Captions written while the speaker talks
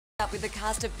Up with the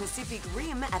cast of Pacific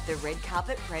Rim at the red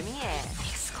carpet premiere.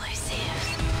 Exclusive.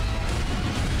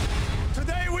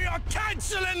 Today we are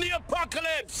cancelling the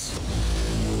apocalypse!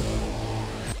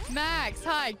 Max,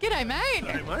 hi. G'day, mate.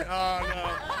 Hey, mate. Oh,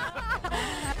 no.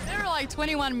 There are like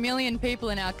 21 million people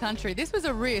in our country. This was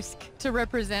a risk to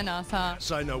represent us, huh?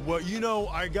 Yes, I know. Well, you know,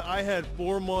 I had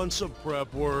 4 months of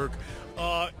prep work.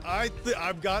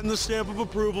 I've gotten the stamp of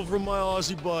approval from my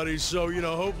Aussie buddies, so, you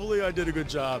know, hopefully I did a good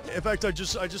job. In fact, I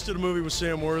just did a movie with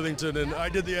Sam Worthington, and I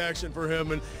did the accent for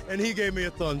him, and he gave me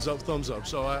a thumbs up,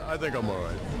 so I think I'm all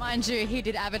right. Mind you, he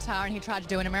did Avatar and he tried to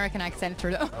do an American accent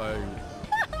through it.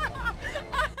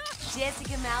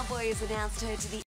 Jessica Malboy has announced her to the